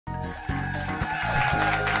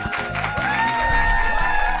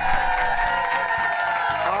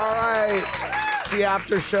the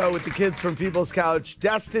after show with the kids from People's Couch.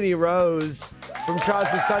 Destiney Rose from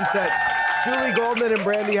Shahs of Sunset. Julie Goldman and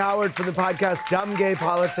Brandy Howard from the podcast Dumb Gay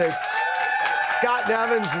Politics. Scott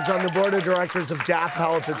Nevins is on the board of directors of DAP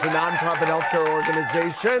Health. It's a nonprofit healthcare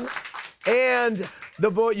organization. And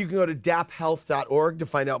you can go to daphealth.org to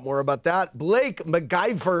find out more about that. Blake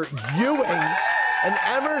MacGyver Ewing and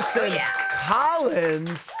Emerson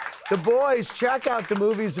Collins. The boys, check out the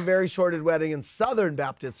movies A Very Sordid Wedding and Southern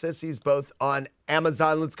Baptist Sissies, both on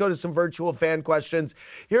Amazon. Let's go to some virtual fan questions.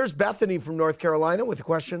 Here's Bethany from North Carolina with a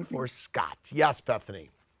question for Scott. Yes, Bethany.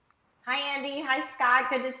 Hi, Andy. Hi, Scott.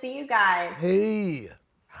 Good to see you guys. Hey.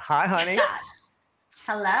 Hi, honey.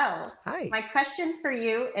 Hello. Hi. My question for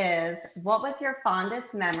you is, what was your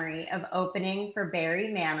fondest memory of opening for Barry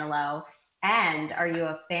Manilow? And are you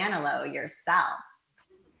a Fanalow yourself?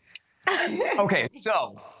 Okay,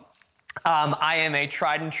 so I am a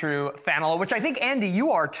tried and true Fanalow, which I think, Andy,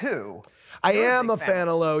 you are too. I am a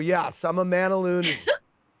Fanalow, yes. I'm a Manaloony.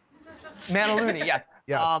 Manaloony, yes.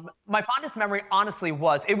 Yes. My fondest memory, honestly,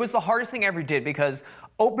 it was the hardest thing I ever did because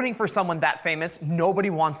opening for someone that famous, nobody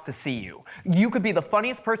wants to see you. You could be the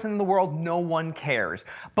funniest person in the world, no one cares.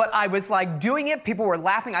 But I was like doing it, people were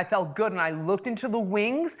laughing, I felt good, and I looked into the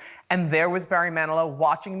wings, and there was Barry Manilow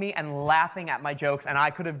watching me and laughing at my jokes, and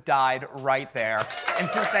I could have died right there. And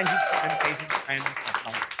since then, he's been an amazing friend.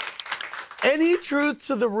 Any truth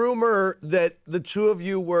to the rumor that the two of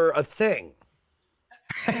you were a thing?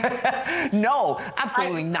 No,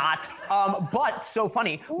 absolutely not. But so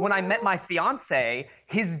funny, when I met my fiance,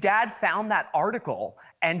 his dad found that article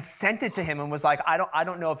and sent it to him and was like, I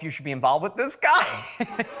don't know if you should be involved with this guy.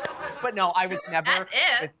 But no, I was never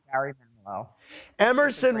with Barry Manilow.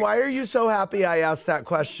 Emerson, why are you so happy I asked that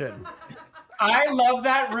question? I love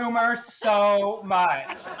that rumor so much.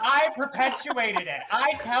 I perpetuated it.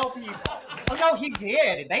 I tell people. Oh, no, he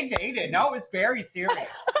did. They dated. No, it was very serious.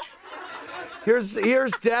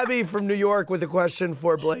 Here's Debbie from New York with a question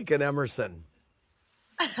for Blake and Emerson.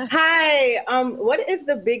 Hi. What is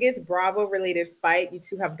the biggest Bravo-related fight you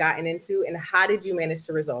two have gotten into, and how did you manage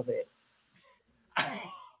to resolve it?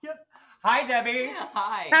 Hi, Debbie.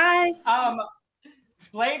 Hi.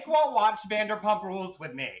 Blake won't watch Vanderpump Rules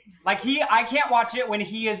with me. Like I can't watch it when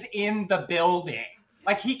he is in the building.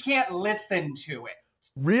 Like he can't listen to it.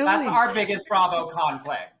 Really? That's our biggest Bravo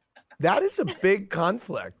conflict. That is a big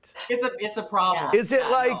conflict. It's a problem. Is it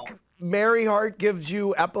like Mary Hart gives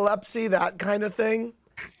you epilepsy, that kind of thing?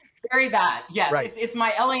 Very that, yes. Right. It's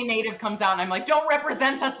my LA native comes out and I'm like, don't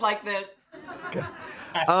represent us like this. Okay.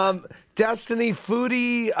 Destiny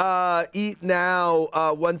Foodie Eat Now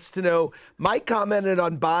wants to know, Mike commented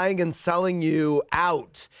on buying and selling you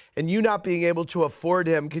out and you not being able to afford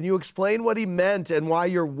him. Can you explain what he meant and why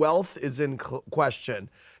your wealth is in question?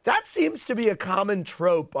 That seems to be a common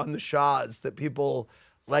trope on the Shahs, that people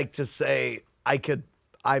like to say,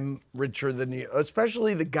 I'm richer than you,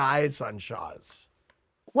 especially the guys on Shahs.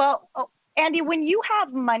 Well, Andy, when you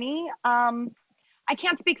have money, I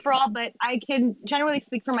can't speak for all, but I can generally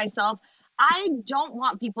speak for myself. I don't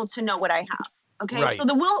want people to know what I have. Okay, right. So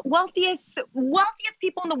the wealthiest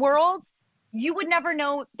people in the world, you would never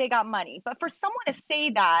know they got money. But for someone to say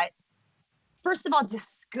that, first of all,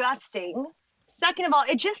 disgusting. Second of all,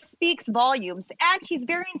 it just speaks volumes. And he's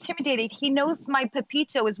very intimidating. He knows my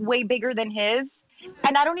Pepito is way bigger than his,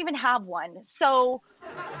 and I don't even have one. So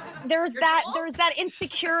there's that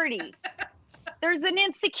insecurity. There's an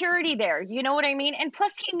insecurity there. You know what I mean? And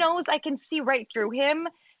plus he knows I can see right through him.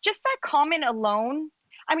 Just that comment alone.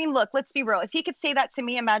 I mean, look, let's be real. If he could say that to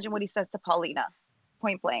me, imagine what he says to Paulina.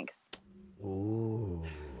 Point blank. Ooh.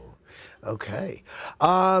 Okay.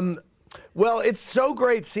 Well, it's so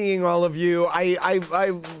great seeing all of you. I'm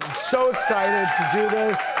so excited to do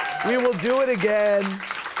this. We will do it again.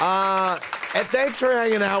 And thanks for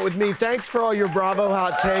hanging out with me. Thanks for all your Bravo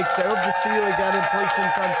hot takes. I hope to see you again in person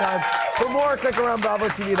sometime. For more, click around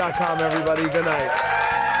BravoTV.com, everybody. Good night.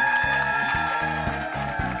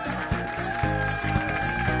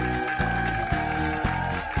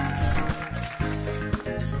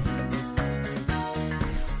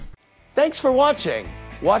 Thanks for watching.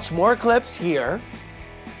 Watch more clips here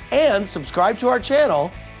and subscribe to our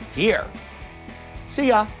channel here. See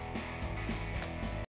ya.